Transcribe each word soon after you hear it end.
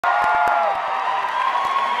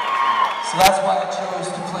that's why I chose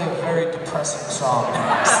to play a very depressing song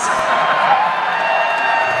next.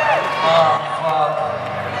 Oh, fuck.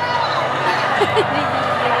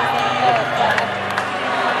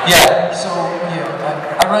 Yeah, so,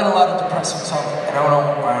 yeah, I write a lot of depressing songs. I don't know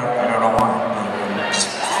why, but it's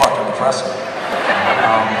fucking depressing.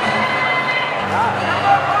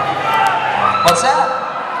 What's that?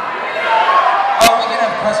 Oh, we can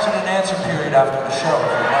have question and answer period after the show if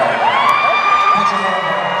you like. Put your hand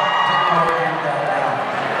down. Put your hand down now.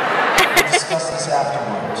 We'll discuss this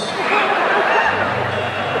afterwards.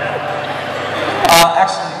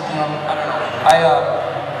 Actually, I don't know.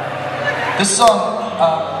 This song, I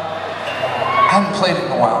haven't played it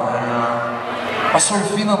in a while, and I was sort of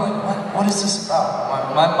feeling like, what is this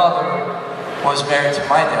about? My mother was married to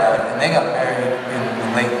my dad, and they got married in the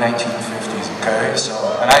late 1950s, okay? So,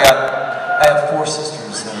 and I have 4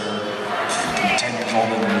 sisters that are 10 years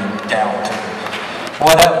older than me, down to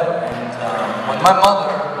whatever. And when my mother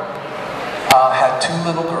had 2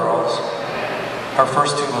 little girls, her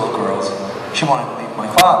first 2 little girls, she wanted to leave my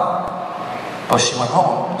father, but she went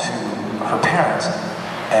home to her parents,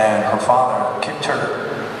 and her father kicked her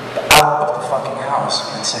out of the fucking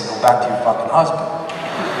house and said, go back to your fucking husband.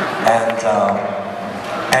 And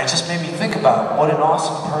it just made me think about what an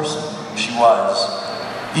awesome person she was.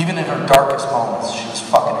 Even in her darkest moments, she was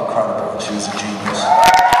fucking incredible. She was a genius.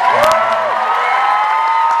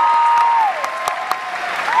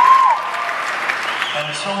 And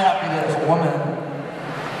I'm so happy that if a woman,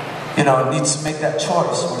 needs to make that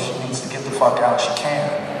choice where she needs to get the fuck out, she can.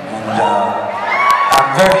 And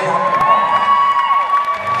I'm very happy about that.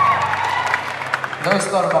 I always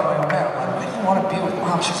thought about my own man. I'm like, why do you want to be with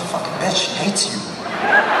Mom? She's a fucking bitch. She hates you.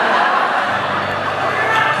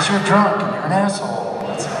 Because you're drunk and you're an asshole.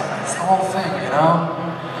 That's the whole thing,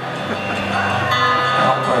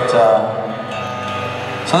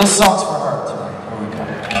 so this song's for her tonight. Here we go.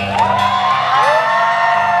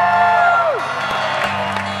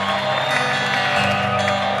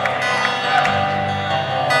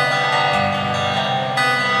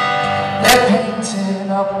 They're painting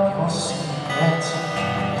up your secret,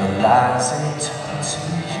 the lies they tell to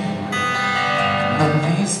you, and the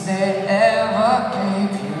least they ever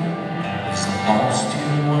gave you is the most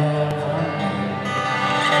you ever knew.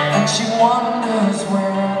 And she wonders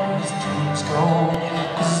where these dreams go,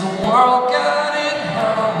 'cause the world got in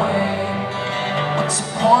her way. What's the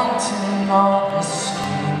point in all this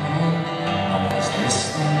scheming? Nobody's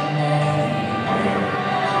listening anyway.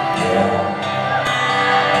 Yeah.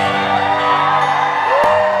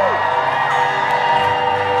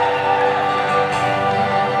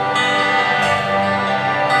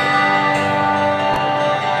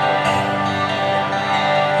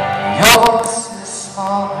 Your voice is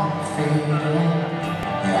small and fading,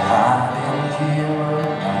 you're hiding here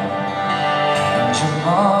alone. And your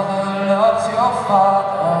mother loves your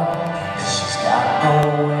father, 'cause she's got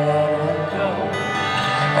nowhere to go.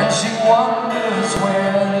 And she wonders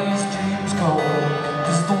where these dreams go,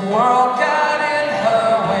 'cause the world got in her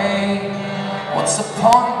way. What's the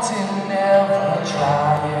point in never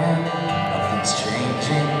trying? Nothing's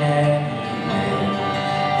changing anyway.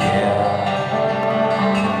 Yeah.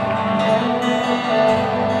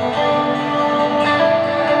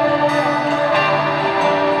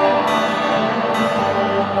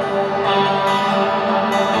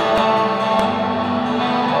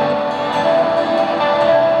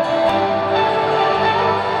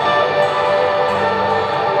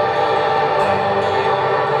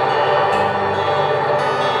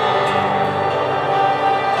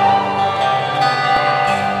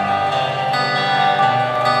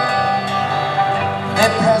 They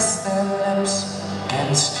press their lips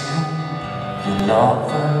against you, you love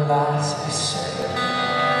the lies they say.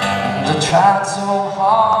 And they tried so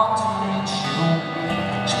hard to reach you,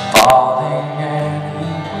 but you're falling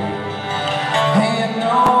anyway. Hey, I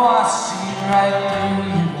see right through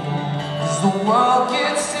you, 'cause the world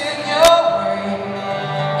gets in your way.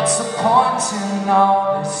 What's the point in all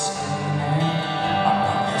this?